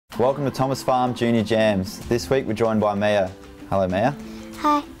Welcome to Thomas Farm Junior Jams. This week we're joined by Mia. Hello Mia.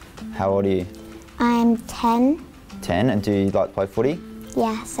 Hi. How old are you? I'm 10. 10, and do you like to play footy?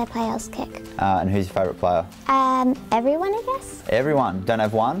 Yes, I play house kick. And who's your favourite player? Everyone, I guess. Everyone? Don't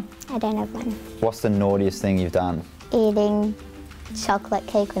have one? I don't have one. What's the naughtiest thing you've done? Eating chocolate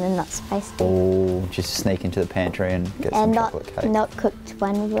cake when I'm not supposed to. Oh, just sneak into the pantry and get some chocolate cake. And not cooked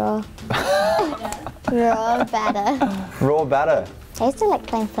one raw. Raw batter. Raw batter? I used to like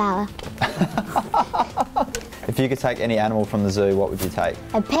plain flour. If you could take any animal from the zoo, what would you take?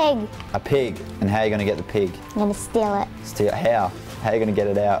 A pig. A pig? And how are you going to get the pig? I'm going to steal it. Steal? How? How are you going to get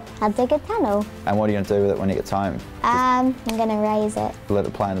it out? I'll dig a tunnel. And what are you going to do with it when it gets home? I'm going to raise it. Let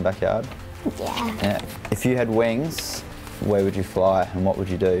it play in the backyard? Yeah. If you had wings, where would you fly and what would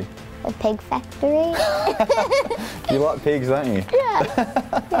you do? A pig factory. You like pigs, don't you?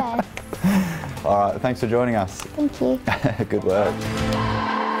 Yeah. Yeah. All right, thanks for joining us. Thank you. Good work.